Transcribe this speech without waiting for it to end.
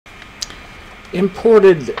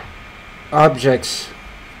imported objects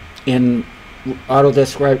in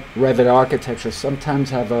Autodesk Revit Architecture sometimes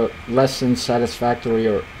have a less than satisfactory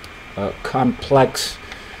or complex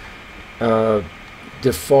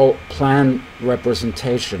default plan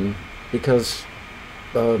representation, because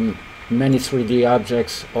many 3D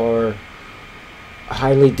objects are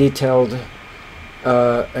highly detailed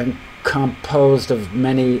and composed of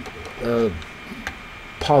many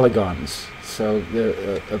polygons. So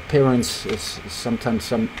the appearance is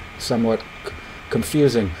sometimes somewhat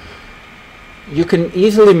confusing. You can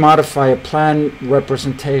easily modify a plan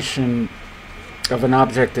representation of an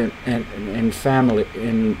object in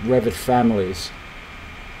Revit families,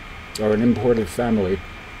 or an imported family,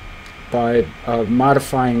 by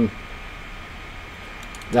modifying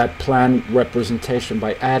that plan representation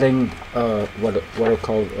by adding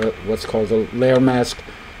what's called a layer mask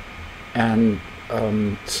and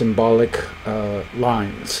symbolic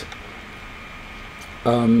lines.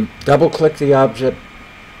 Double-click the object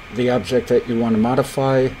that you want to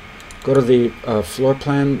modify. Go to the floor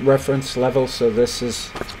plan reference level. So this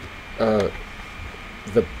is the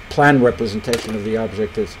plan representation of the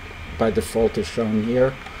object is by default is shown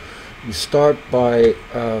here. You start by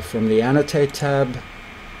from the Annotate tab,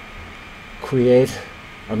 create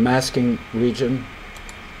a masking region.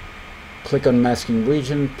 Click on masking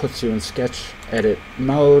region, puts you in sketch edit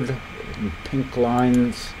mode, pink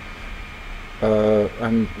lines.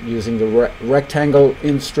 I'm using the rectangle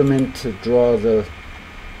instrument to draw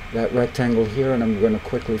that rectangle here, and I'm going to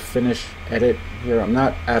quickly finish edit here. I'm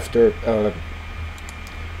not after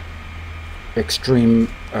extreme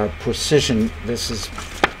precision. This is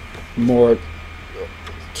more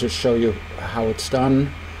to show you how it's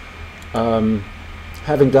done.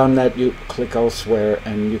 Having done that, you click elsewhere,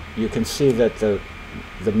 and you can see that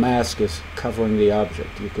the mask is covering the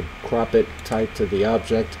object. You could crop it tight to the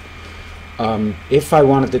object. If I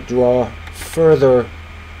wanted to draw further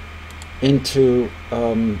into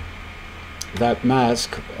that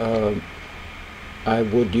mask, I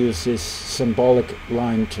would use this symbolic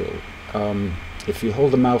line tool. If you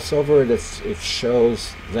hold the mouse over it, it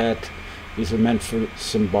shows that these are meant for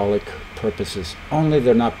symbolic purposes only.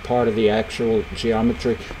 They're not part of the actual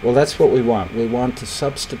geometry. Well, that's what we want. We want to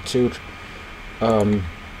substitute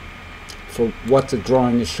for what the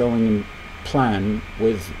drawing is showing in plan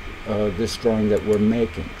with this drawing that we're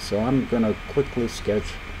making. So I'm going to quickly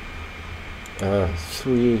sketch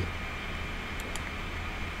three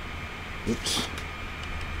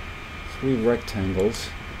rectangles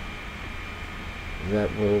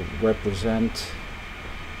that will represent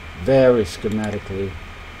very schematically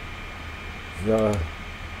the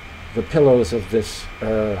pillows of this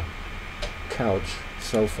couch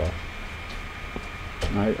sofa.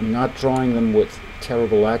 I'm not drawing them with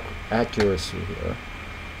terrible accuracy here.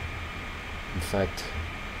 In fact,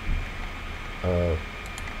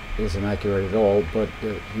 isn't accurate at all, but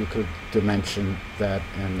you could dimension that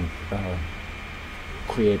and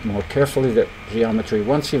create more carefully the geometry.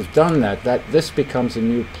 Once you've done that, this becomes a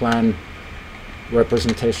new plan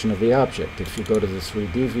representation of the object. If you go to the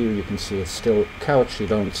 3D view, you can see it's still couch. You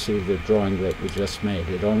don't see the drawing that we just made.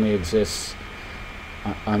 It only exists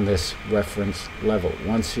on this reference level.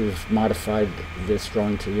 Once you've modified this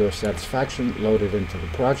drawing to your satisfaction, load it into the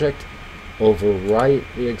project, overwrite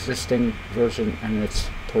the existing version and its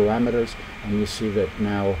parameters, and you see that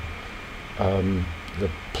now the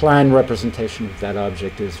plan representation of that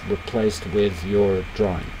object is replaced with your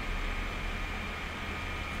drawing.